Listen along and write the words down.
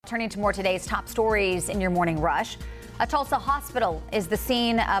turning to more today's top stories in your morning rush. A Tulsa hospital is the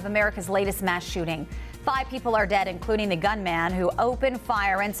scene of America's latest mass shooting. 5 people are dead, including the gunman who opened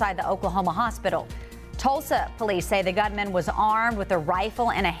fire inside the Oklahoma hospital. Tulsa police say the gunman was armed with a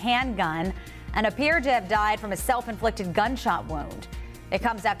rifle and a handgun and appeared to have died from a self-inflicted gunshot wound. It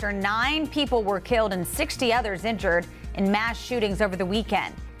comes after 9 people were killed and 60 others injured in mass shootings over the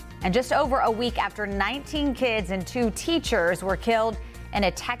weekend. And just over a week after 19 kids and 2 teachers were killed in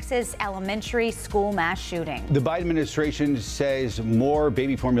a Texas elementary school mass shooting. The Biden administration says more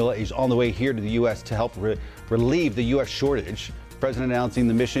baby formula is on the way here to the U.S. to help relieve the U.S. shortage. The president announcing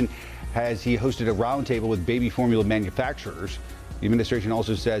the mission as he hosted a roundtable with baby formula manufacturers. The administration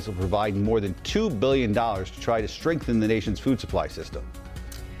also says it will provide more than $2 billion to try to strengthen the nation's food supply system.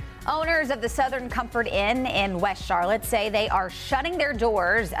 Owners of the Southern Comfort Inn in West Charlotte say they are shutting their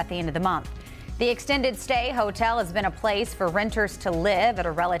doors at the end of the month. The extended stay hotel has been a place for renters to live at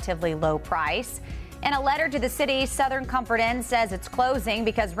a relatively low price. In a letter to the city, Southern Comfort Inn says it's closing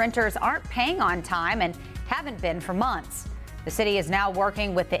because renters aren't paying on time and haven't been for months. The city is now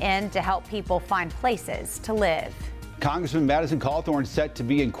working with the inn to help people find places to live. Congressman Madison Cawthorn set to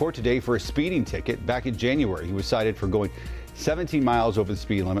be in court today for a speeding ticket. Back in January, he was cited for going 17 miles over the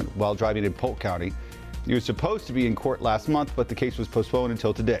speed limit while driving in Polk County. He was supposed to be in court last month, but the case was postponed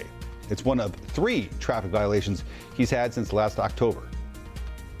until today. It's one of 3 traffic violations he's had since last October.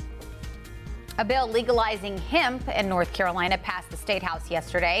 A bill legalizing hemp in North Carolina passed the State House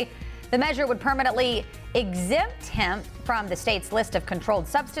yesterday. The measure would permanently exempt hemp from the state's list of controlled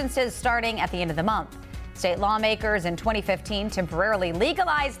substances starting at the end of the month. State lawmakers in 2015 temporarily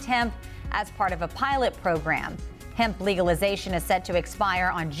legalized hemp as part of a pilot program. Hemp legalization is set to expire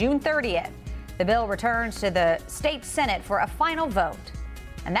on June 30th. The bill returns to the state Senate for a final vote.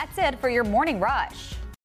 And that's it for your Morning Rush.